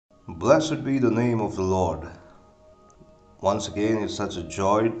Blessed be the name of the Lord. Once again, it's such a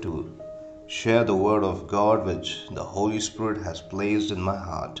joy to share the Word of God which the Holy Spirit has placed in my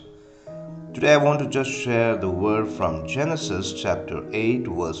heart. Today, I want to just share the word from Genesis chapter 8,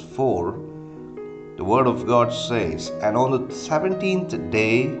 verse 4. The Word of God says, "And on the 17th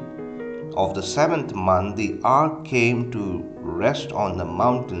day of the 7th month, the ark came to rest on the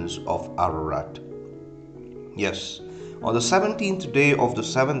mountains of Ararat." Yes, on the 17th day of the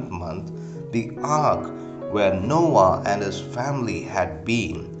 7th month, the ark where Noah and his family had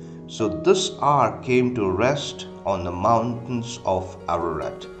been. So this ark came to rest on the mountains of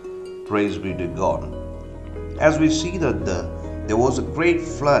Ararat. Praise be to God. As we see that there was a great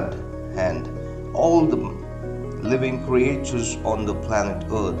flood and all the living creatures on the planet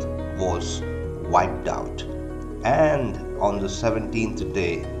Earth was wiped out. And on the 17th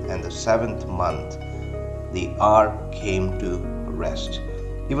day and the 7th month, the ark came to rest.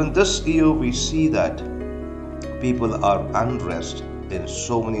 Even this year, we see that people are unrest in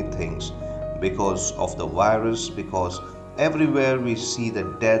so many things because of the virus, because everywhere we see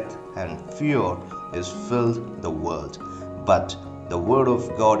that death and fear is filled the world. But the Word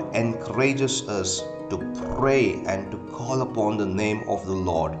of God encourages us to pray and to call upon the name of the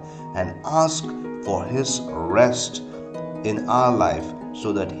Lord and ask for His rest in our life,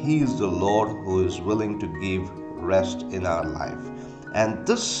 so that He is the Lord who is willing to give rest in our life. And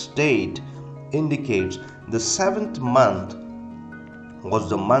this date indicates the 7th month was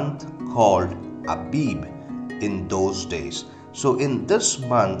the month called Abib in those days. So in this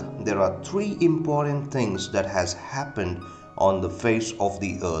month, there are three important things that has happened on the face of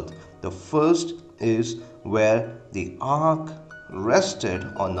the earth. The first is where the ark rested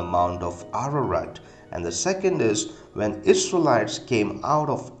on the mount of Ararat, and the second is when Israelites came out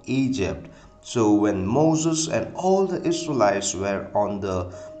of Egypt. So when Moses and all the Israelites were on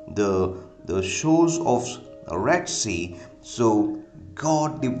the shores of the Red Sea, so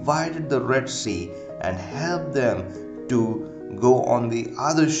God divided the Red Sea and helped them to go on the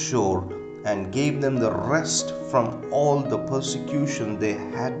other shore and gave them the rest from all the persecution they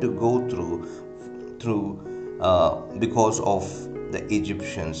had to go through because of the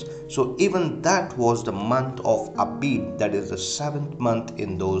Egyptians. So even that was the month of Abib, that is the 7th month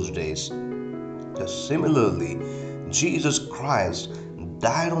in those days. Just similarly, Jesus Christ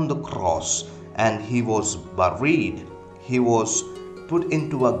died on the cross and He was buried. He was put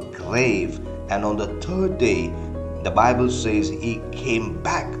into a grave, and on the third day, the Bible says He came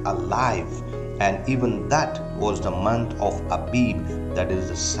back alive, and even that was the month of Abib, that is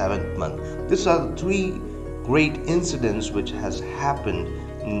the 7th month. These are the three great incidents which has happened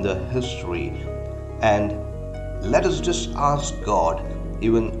in the history, and let us just ask God,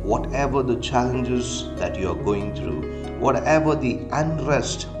 even whatever the challenges that you are going through, whatever the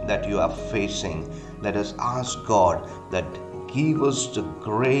unrest that you are facing, let us ask God that give us the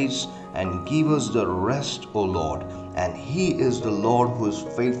grace and give us the rest, O Lord. And He is the Lord who is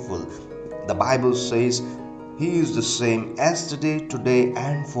faithful. The Bible says He is the same yesterday, today,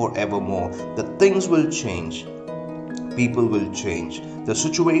 and forevermore. The things will change, people will change, the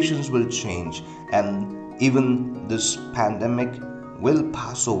situations will change, and even this pandemic will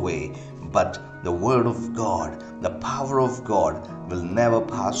pass away. But the Word of God, the power of God will never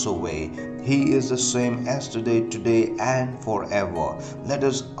pass away. He is the same yesterday, today, and forever. Let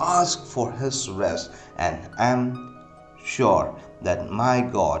us ask for His rest, and I am sure that my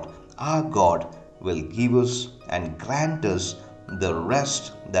God, our God, will give us and grant us the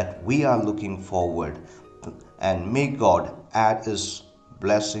rest that we are looking forward. And may God add His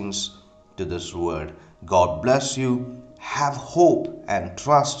blessings to this word. God bless you. Have hope and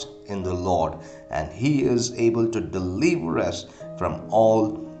trust in the Lord, and He is able to deliver us from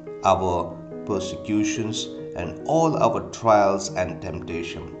all our persecutions and all our trials and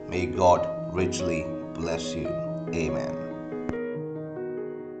temptation. May God richly bless you. Amen.